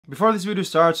Before this video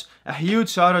starts, a huge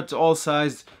shout out to All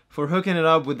Size for hooking it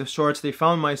up with the shorts. They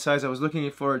found my size. I was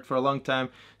looking for it for a long time.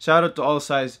 Shout out to All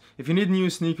Size. If you need new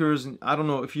sneakers, I don't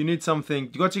know, if you need something,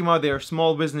 go check them out. They're a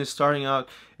small business starting out.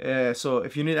 So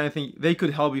if you need anything, they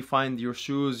could help you find your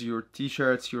shoes, your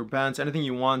t-shirts, your bands, anything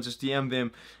you want. Just DM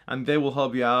them and they will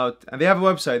help you out. And they have a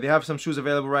website. They have some shoes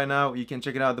available right now. You can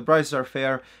check it out. The prices are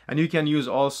fair. And you can use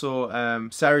also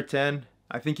SAR 10.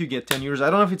 I think you get 10 euros. I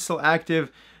don't know if it's still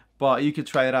active, but you could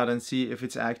try it out and see if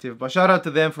it's active. But shout out to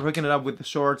them for hooking it up with the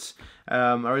shorts.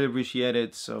 I really appreciate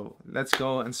it. So let's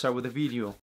go and start with the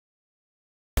video.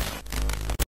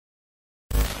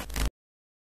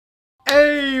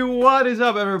 Hey, what is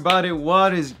up everybody?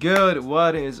 What is good?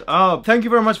 What is up? Thank you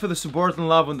very much for the support and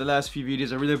love on the last few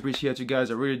videos. I really appreciate you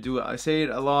guys. I really do. I say it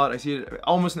a lot. I see it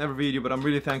almost in every video, but I'm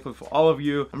really thankful for all of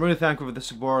you. I'm really thankful for the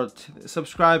support,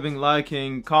 subscribing,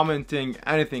 liking, commenting,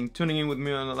 anything, tuning in with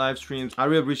me on the live streams. I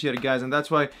really appreciate it, guys. And that's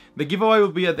why the giveaway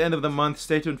will be at the end of the month.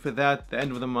 Stay tuned for that. The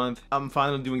end of the month, I'm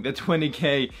finally doing the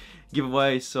 20k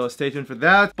giveaway, so stay tuned for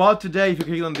that. But today, if you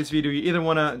click on this video, you either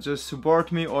want to just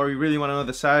support me or you really want to know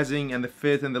the sizing and the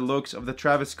fit and the looks of the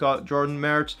Travis Scott Jordan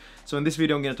merch. So in this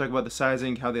video, I'm going to talk about the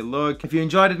sizing, how they look. If you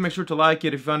enjoyed it, make sure to like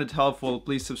it. If you found it helpful,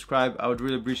 please subscribe. I would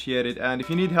really appreciate it. And if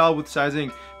you need help with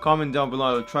sizing, comment down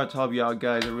below. I'll try to help you out,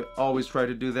 guys. I always try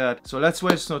to do that. So let's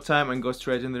waste no time and go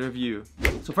straight in the review.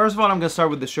 So first of all, I'm going to start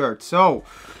with the shirt. So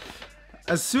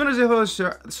as soon as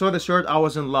I saw the shirt, I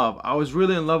was in love. I was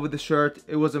really in love with the shirt.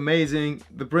 It was amazing.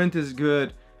 The print is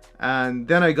good. And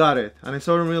then I got it. And I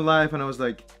saw it in real life and I was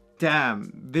like,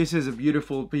 damn, this is a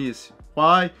beautiful piece.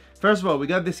 Why? First of all, we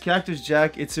got this cactus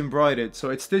jack. It's embroidered.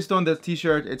 So it's stitched on the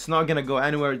t-shirt. It's not going to go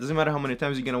anywhere. It doesn't matter how many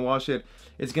times you're going to wash it.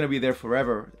 It's going to be there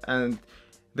forever. And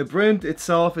the print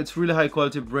itself, it's really high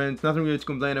quality print. Nothing really to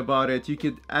complain about it. You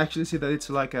could actually see that it's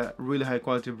like a really high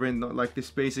quality print, not like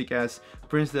this basic ass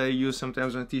prints that I use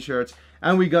sometimes on t-shirts.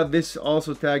 And we got this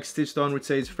also tag stitched on, which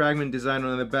says Fragment design.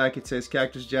 On the back it says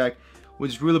Cactus Jack,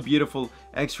 which is really beautiful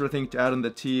extra thing to add on the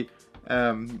tee.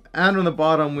 And on the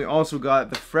bottom we also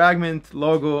got the Fragment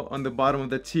logo on the bottom of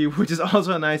the tee, which is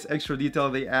also a nice extra detail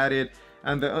they added.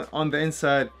 And on the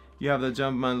inside you have the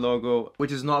Jumpman logo,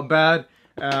 which is not bad.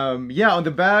 Yeah, on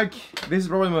the back, this is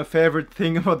probably my favorite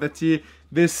thing about the tee.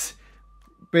 This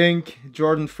pink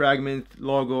Jordan Fragment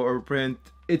logo or print,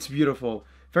 it's beautiful.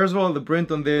 First of all, the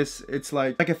print on this, it's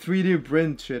like a 3D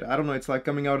print shit. I don't know, it's like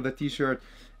coming out of the t-shirt.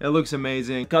 It looks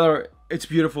amazing. Color, it's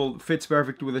beautiful, fits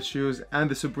perfect with the shoes and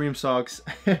the Supreme socks.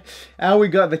 And we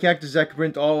got the Cactus Jack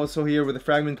print also here with the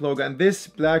Fragment logo. And this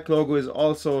black logo is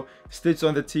also stitched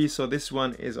on the tee, so this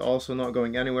one is also not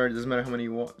going anywhere. It doesn't matter how many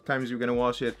times you're gonna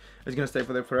wash it. It's gonna stay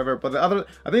for there forever. But the other,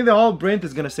 I think the whole print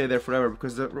is gonna stay there forever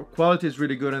because the quality is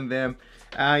really good on them.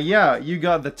 Yeah, you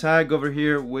got the tag over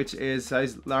here, which is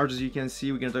size large, as you can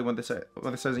see. We're gonna talk about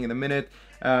the sizing in a minute.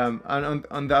 And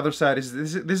on the other side is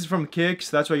this is from Kicks.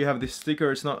 That's why you have this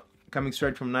sticker. It's not coming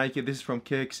straight from Nike. This is from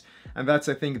Kicks, and that's,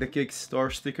 I think, the Kicks store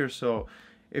sticker. So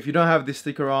if you don't have this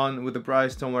sticker on with the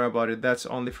price, don't worry about it. That's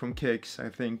only from Kicks, I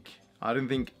think. I don't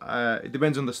think it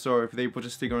depends on the store if they put a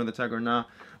sticker on the tag or not.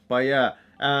 But yeah,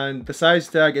 and the size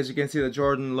tag, as you can see, the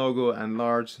Jordan logo and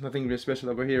large. Nothing really special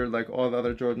over here like all the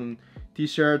other Jordan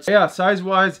t-shirts. Yeah, size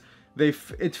wise,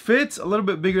 it fits a little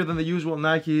bit bigger than the usual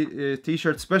Nike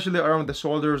t-shirt, especially around the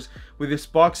shoulders with this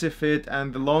boxy fit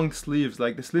and the long sleeves.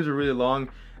 Like the sleeves are really long,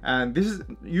 and this is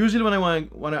usually when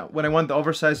I want the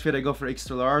oversized fit, I go for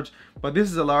extra large. But this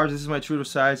is a large. This is my true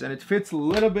size, and it fits a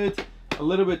little bit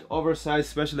oversized,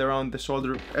 especially around the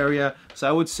shoulder area. So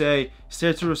I would say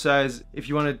stay true size if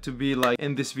you want it to be like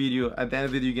in this video. At the end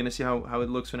of the video, you're gonna see how it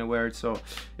looks when I wear it. So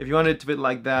if you want it to fit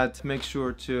like that, make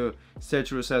sure to stay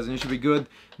true size and you should be good.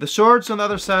 The shorts on the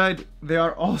other side, they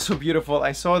are also beautiful.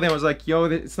 I saw them, I was like, yo,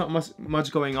 it's not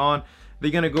much going on. They're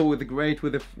gonna go with the great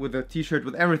with the t-shirt,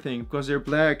 with everything, because they're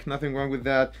black. Nothing wrong with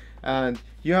that. And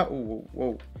you have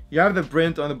you have the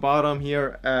print on the bottom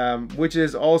here, which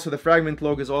is also the Fragment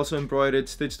logo is also embroidered,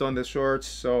 stitched on the shorts.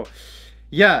 So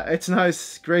yeah, it's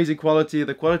nice, crazy quality.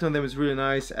 The quality on them is really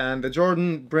nice, and the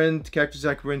Jordan print, Cactus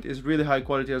Jack print, is really high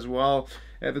quality as well.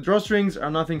 The drawstrings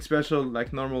are nothing special,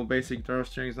 like normal basic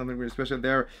drawstrings, nothing really special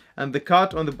there. And the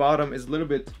cut on the bottom is a little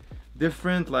bit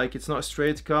different, like it's not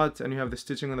straight cut, and you have the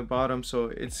stitching on the bottom, so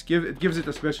it gives it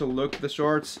a special look, the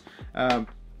shorts.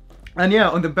 And yeah,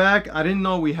 on the back, I didn't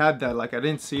know we had that, like I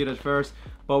didn't see it at first,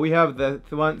 but we have the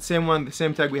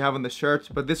same tag we have on the shirt,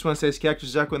 but this one says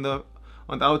Cactus Jack on the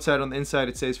outside. On the inside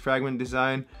it says Fragment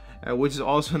design, which is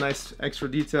also a nice extra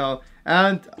detail.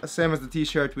 And same as the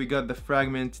t-shirt, we got the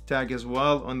Fragment tag as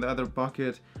well on the other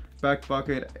back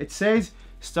pocket. It says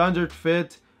standard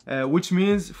fit, which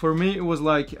means for me it was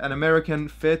like an American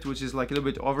fit, which is like a little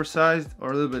bit oversized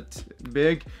or a little bit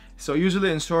big. So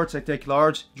usually in shorts I take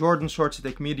large, Jordan shorts I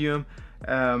take medium,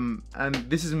 and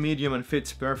this is medium and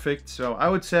fits perfect. So I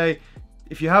would say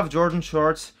if you have Jordan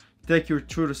shorts, take your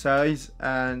true to size.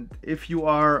 And if you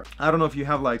are, I don't know if you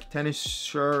have like tennis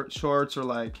shorts or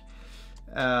like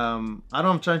I don't know,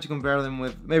 I'm trying to compare them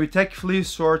with maybe Tech Fleece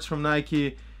shorts from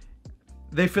Nike.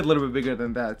 They fit a little bit bigger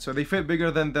than that. So they fit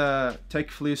bigger than the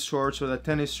Tech Fleece shorts or the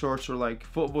tennis shorts or like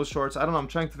football shorts. I don't know, I'm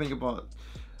trying to think about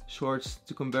shorts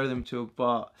to compare them to.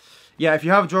 But yeah, if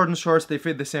you have Jordan shorts, they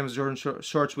fit the same as Jordan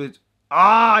shorts with...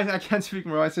 I can't speak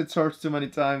more. I said shorts too many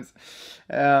times.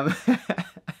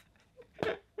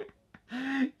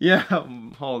 Yeah,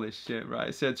 holy shit, right?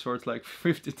 I said shorts like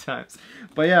 50 times.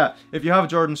 But yeah, if you have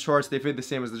Jordan shorts, they fit the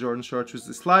same as the Jordan shorts, which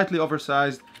is slightly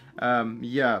oversized.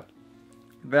 Yeah,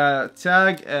 the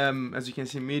tag, as you can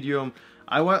see, medium.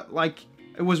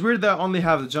 It was weird that I only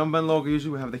have the Jumpman logo.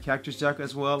 Usually we have the Cactus Jack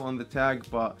as well on the tag,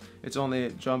 but it's only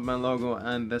Jumpman logo,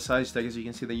 and the size tag, as you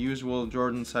can see, the usual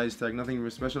Jordan size tag, nothing really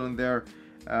special in there.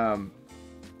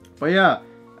 But yeah,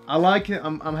 I like it.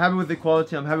 I'm happy with the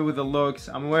quality. I'm happy with the looks.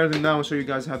 I'm wearing them now. I'll show you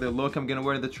guys how they look. I'm gonna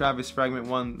wear the Travis Fragment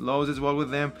 1 lows as well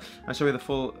with them. I'll show you the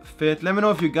full fit. Let me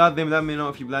know if you got them. Let me know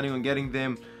if you're planning on getting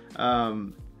them.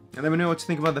 And let me know what you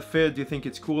think about the fit. Do you think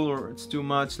it's cool or it's too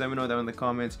much? Let me know down in the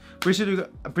comments. Appreciate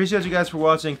you guys for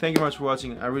watching. Thank you very much for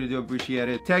watching. I really do appreciate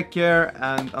it. Take care,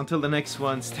 and until the next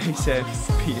one, stay safe.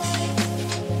 Peace.